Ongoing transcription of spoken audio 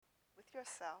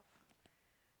yourself.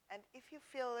 And if you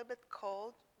feel a little bit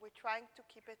cold, we're trying to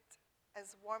keep it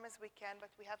as warm as we can, but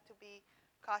we have to be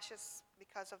cautious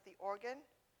because of the organ.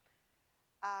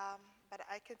 But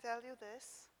I can tell you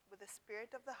this, with the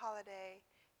spirit of the holiday,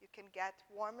 you can get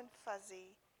warm and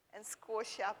fuzzy and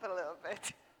squish up a little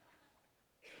bit.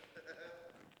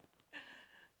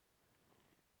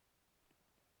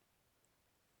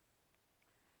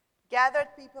 Gathered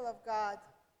people of God,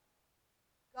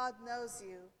 God knows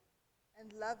you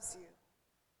and loves you.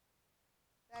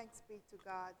 Thanks be to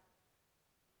God.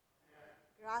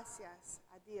 Gracias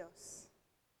a Dios.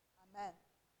 Amen.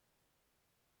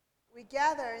 We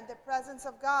gather in the presence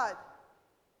of God.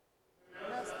 Who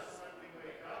knows us when we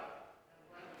wake up and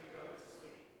when we go to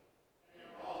sleep, and in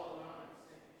all the moments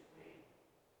in between.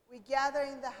 We gather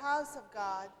in the house of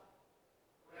God.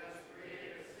 Who has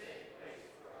created a safe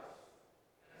place for us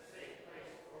and a safe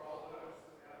place for all those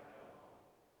who have no home.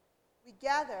 We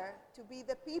gather to be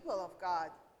the people of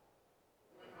God.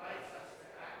 Who invites us to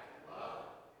act in love,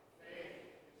 in faith,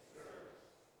 in service.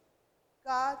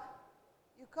 God,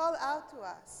 you call out to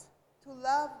us to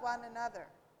love one another,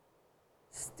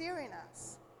 steering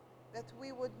us that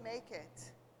we would make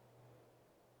it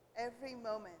every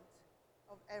moment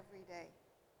of every day.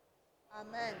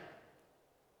 Amen.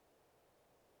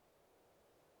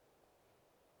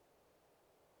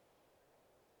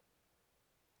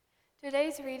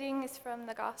 Today's reading is from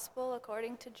the Gospel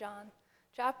according to John,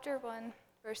 chapter 1,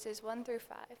 verses 1 through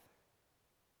 5.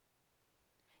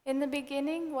 In the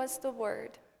beginning was the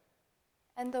Word,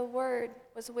 and the Word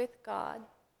was with God,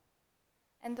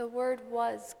 and the Word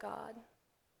was God.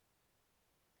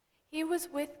 He was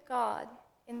with God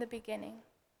in the beginning.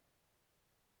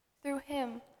 Through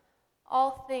him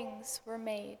all things were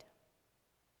made.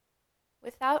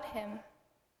 Without him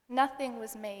nothing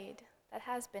was made that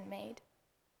has been made.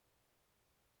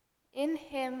 In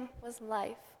him was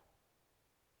life,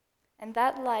 and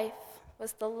that life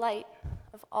was the light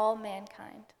of all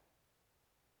mankind.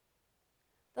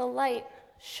 The light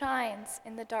shines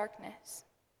in the darkness,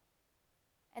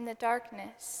 and the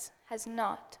darkness has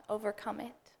not overcome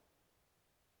it.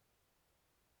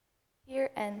 Here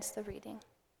ends the reading.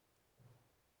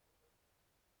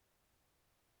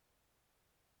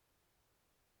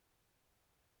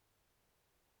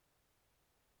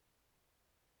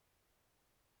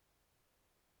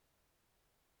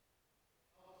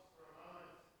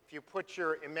 If you put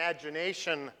your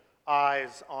imagination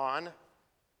eyes on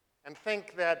and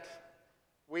think that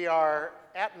we are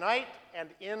at night and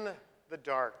in the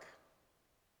dark,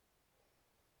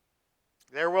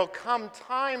 there will come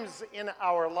times in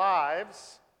our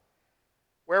lives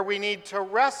where we need to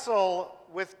wrestle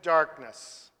with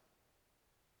darkness.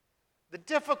 The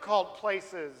difficult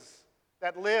places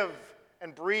that live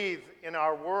and breathe in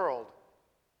our world.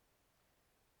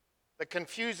 The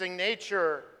confusing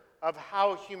nature of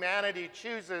how humanity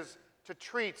chooses to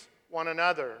treat one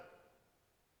another.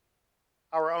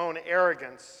 Our own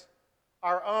arrogance,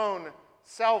 our own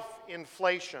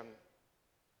self-inflation.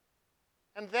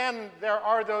 And then there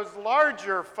are those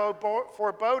larger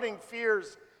foreboding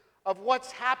fears of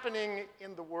what's happening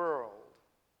in the world.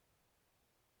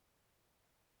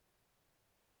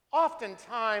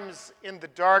 Oftentimes in the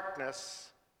darkness,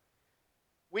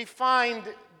 we find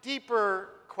deeper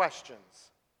questions.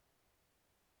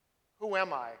 Who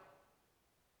am I?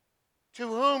 To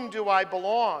whom do I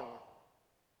belong?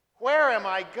 Where am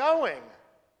I going?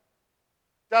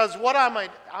 Does what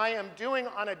I am doing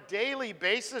on a daily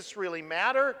basis really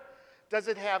matter? Does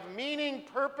it have meaning,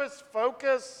 purpose,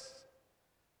 focus?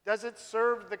 Does it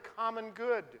serve the common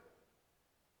good?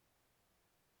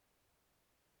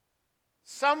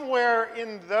 Somewhere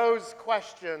in those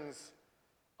questions,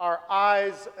 our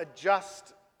eyes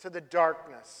adjust to the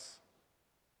darkness,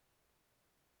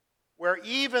 where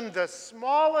even the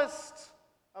smallest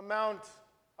amount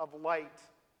of light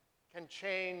can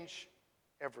change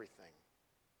everything.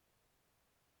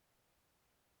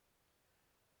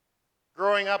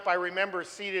 Growing up, I remember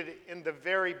seated in the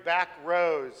very back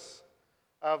rows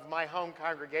of my home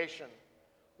congregation,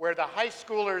 where the high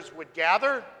schoolers would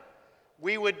gather.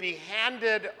 We would be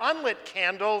handed unlit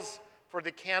candles for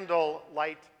the candle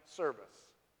light service.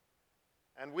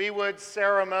 And we would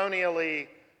ceremonially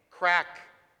crack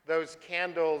those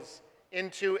candles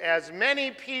into as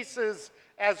many pieces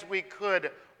as we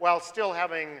could while still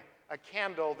having a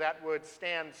candle that would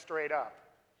stand straight up.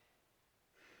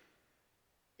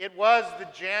 It was the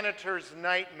janitor's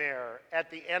nightmare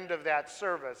at the end of that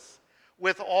service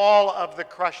with all of the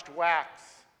crushed wax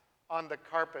on the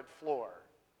carpet floor.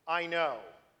 I know,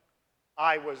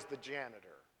 I was the janitor.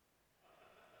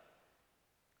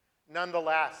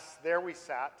 Nonetheless, there we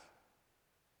sat,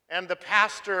 and the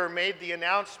pastor made the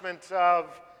announcement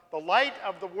of the light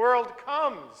of the world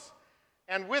comes.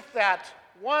 And with that,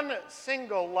 one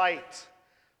single light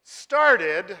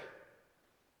started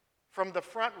from the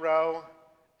front row,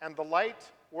 and the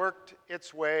light worked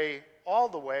its way all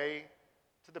the way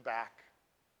to the back.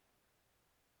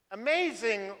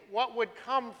 Amazing what would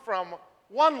come from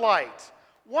one light,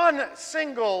 one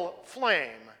single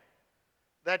flame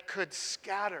that could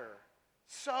scatter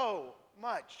so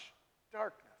much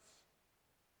darkness.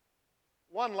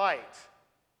 One light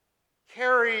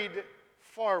carried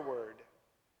forward,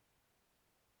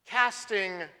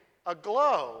 casting a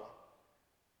glow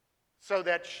so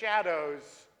that shadows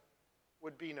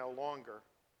would be no longer.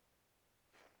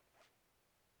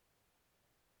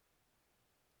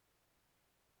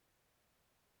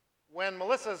 When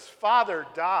Melissa's father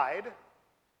died,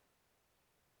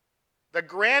 the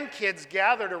grandkids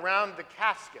gathered around the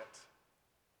casket.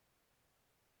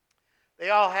 They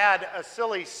all had a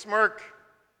silly smirk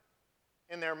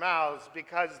in their mouths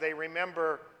because they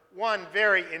remember one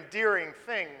very endearing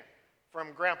thing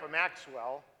from Grandpa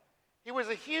Maxwell. He was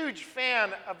a huge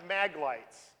fan of mag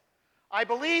lights. I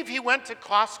believe he went to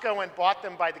Costco and bought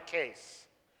them by the case.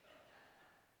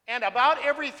 And about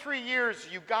every 3 years,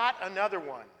 you got another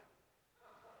one.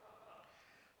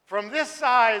 From this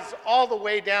size all the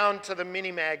way down to the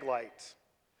mini mag light.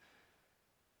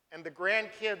 And the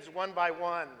grandkids, one by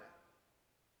one,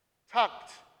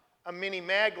 tucked a mini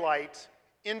mag light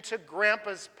into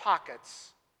Grandpa's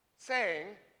pockets, saying,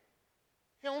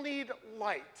 he'll need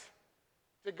light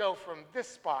to go from this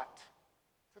spot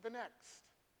to the next.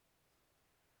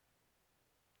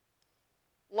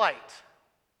 Light.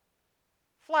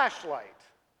 Flashlight.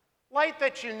 Light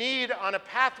that you need on a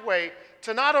pathway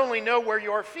to not only know where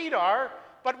your feet are,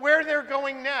 but where they're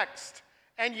going next.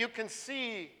 And you can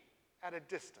see at a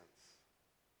distance.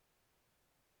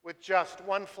 With just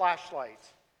one flashlight,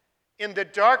 in the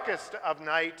darkest of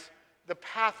night, the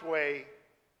pathway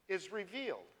is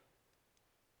revealed.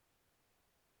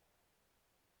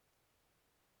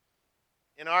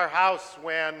 In our house,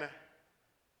 when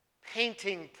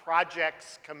painting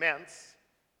projects commence,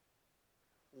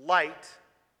 light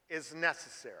is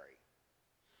necessary.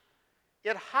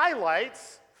 It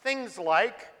highlights things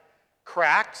like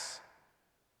cracks,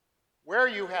 where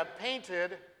you have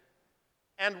painted,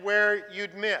 and where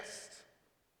you'd missed.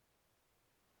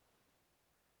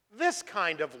 This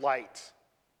kind of light,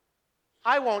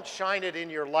 I won't shine it in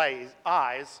your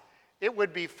eyes. It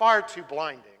would be far too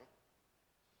blinding.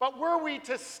 But were we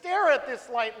to stare at this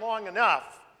light long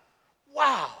enough,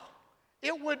 wow,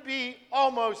 it would be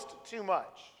almost too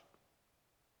much.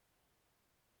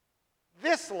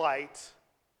 This light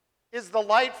is the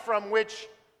light from which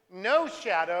no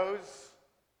shadows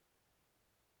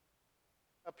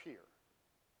appear.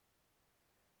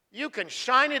 You can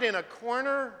shine it in a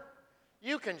corner,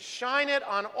 you can shine it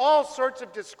on all sorts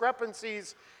of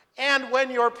discrepancies, and when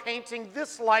you're painting,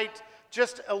 this light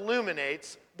just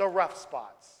illuminates the rough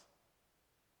spots.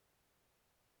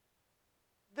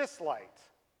 This light,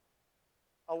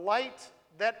 a light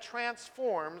that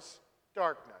transforms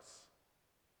darkness,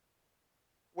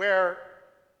 where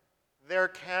there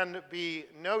can be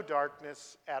no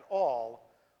darkness at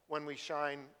all when we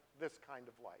shine this kind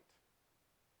of light.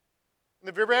 In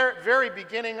the very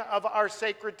beginning of our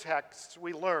sacred texts,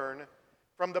 we learn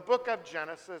from the book of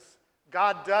Genesis,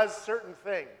 God does certain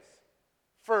things.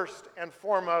 First and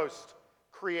foremost,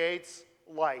 creates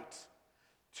light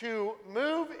to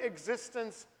move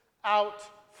existence out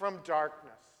from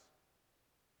darkness.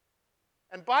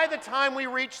 And by the time we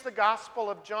reach the Gospel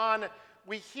of John,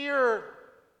 we hear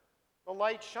the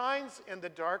light shines in the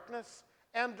darkness,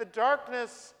 and the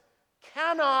darkness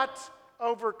cannot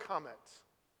overcome it.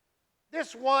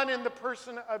 This one in the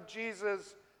person of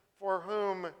Jesus, for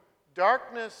whom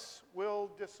darkness will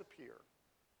disappear.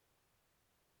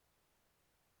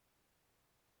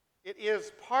 It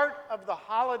is part of the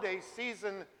holiday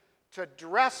season to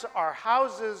dress our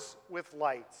houses with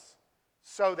lights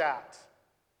so that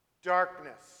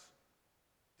darkness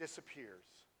disappears.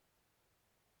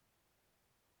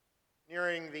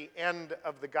 Nearing the end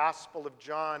of the Gospel of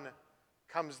John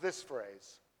comes this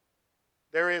phrase,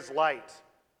 there is light,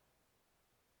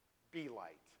 be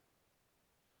light.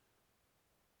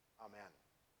 Amen.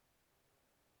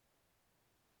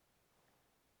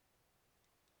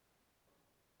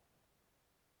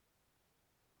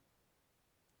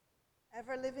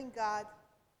 Ever-living God,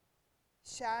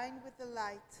 shine with the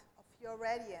light of your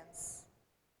radiance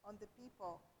on the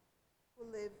people who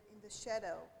live in the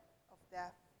shadow of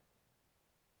death.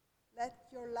 Let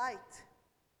your light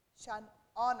shine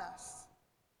on us,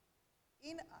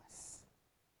 in us,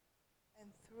 and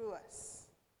through us.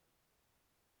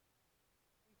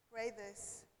 pray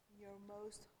this in your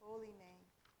most holy name.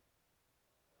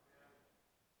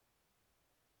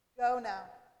 Go now,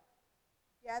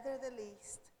 gather the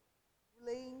least,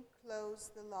 bring close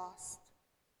the lost,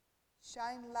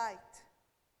 shine light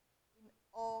in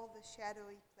all the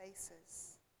shadowy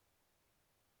places.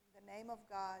 In the name of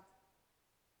God,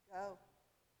 go.